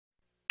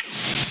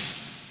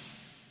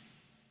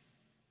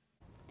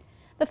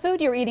The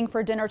food you're eating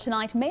for dinner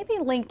tonight may be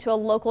linked to a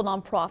local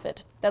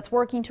nonprofit that's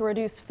working to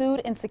reduce food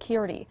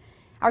insecurity.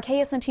 Our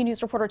KSNT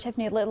News reporter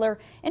Tiffany Littler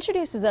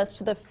introduces us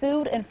to the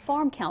Food and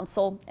Farm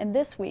Council in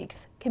this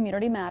week's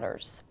Community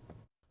Matters.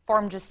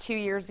 Formed just 2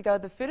 years ago,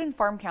 the Food and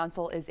Farm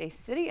Council is a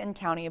city and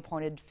county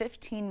appointed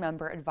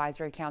 15-member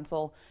advisory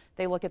council.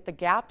 They look at the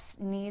gaps,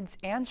 needs,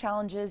 and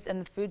challenges in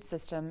the food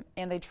system,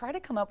 and they try to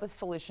come up with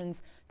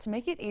solutions to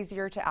make it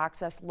easier to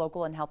access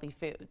local and healthy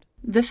food.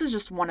 This is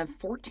just one of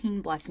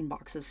 14 blessing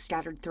boxes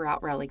scattered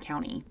throughout Raleigh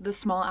County. The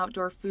small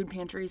outdoor food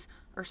pantries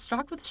are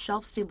stocked with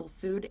shelf-stable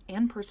food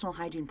and personal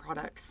hygiene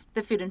products.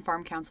 The Food and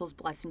Farm Council's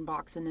Blessing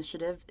Box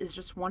initiative is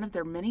just one of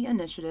their many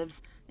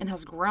initiatives and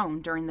has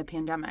grown during the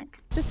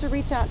pandemic. Just to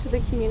reach out to the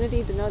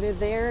community to know they're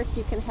there. If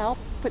you can help,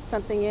 put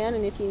something in,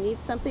 and if you need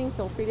something,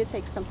 feel free to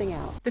take something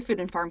out. The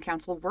Food and Farm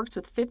Council works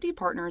with 50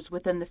 partners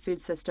within the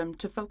food system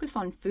to focus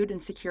on food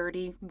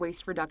insecurity,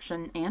 waste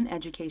reduction, and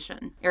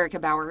education. Erica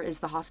Bauer is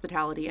the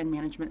hospitality and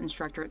management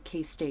instructor at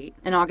K-State.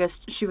 In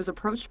August, she was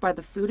approached by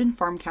the Food and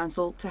Farm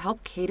Council to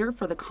help cater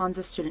for the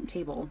Kansas student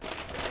table.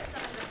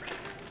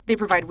 They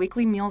provide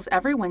weekly meals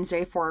every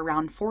Wednesday for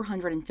around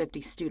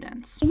 450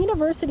 students. The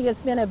university has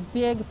been a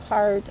big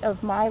part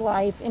of my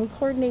life in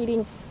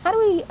coordinating how do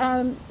we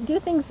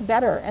do things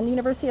better, and the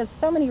university has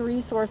so many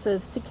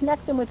resources to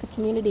connect them with the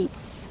community.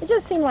 It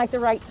just seemed like the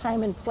right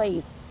time and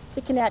place to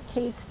connect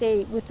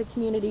K-State with the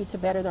community to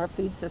better our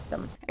food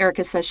system.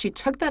 Erica says she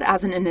took that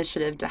as an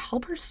initiative to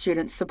help her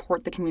students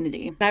support the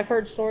community. I've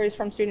heard stories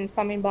from students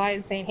coming by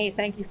and saying, hey,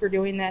 thank you for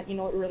doing that. You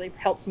know, it really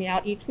helps me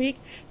out each week,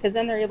 because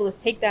then they're able to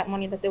take that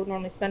money that they would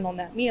normally spend on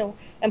that meal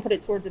and put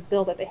it towards a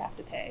bill that they have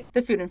to pay.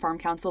 The Food and Farm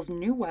Council's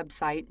new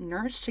website,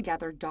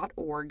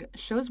 nourishtogether.org,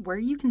 shows where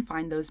you can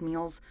find those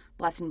meals,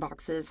 blessing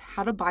boxes,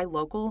 how to buy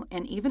local,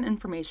 and even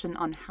information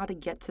on how to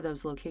get to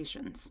those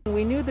locations.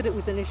 We knew that it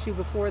was an issue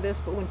before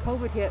this, but when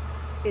COVID hit,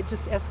 it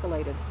just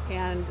escalated.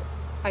 And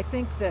I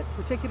think that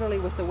particularly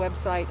with the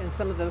website and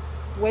some of the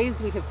ways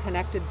we have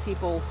connected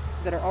people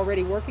that are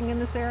already working in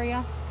this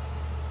area,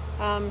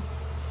 I'm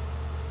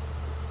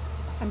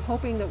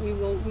hoping that we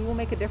will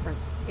make a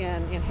difference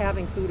in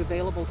having food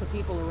available to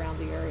people around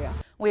the area.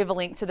 We have a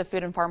link to the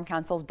Food and Farm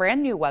Council's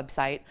brand new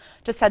website.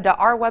 Just head to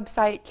our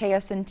website,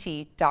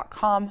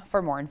 ksnt.com,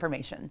 for more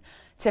information.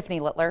 Tiffany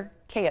Littler,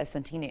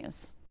 KSNT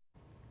News.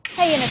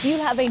 Hey, and if you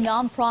have a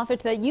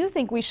nonprofit that you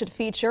think we should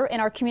feature in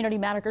our Community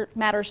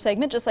Matters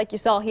segment, just like you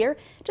saw here,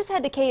 just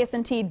head to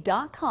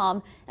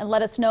ksnt.com and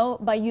let us know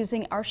by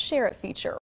using our Share It feature.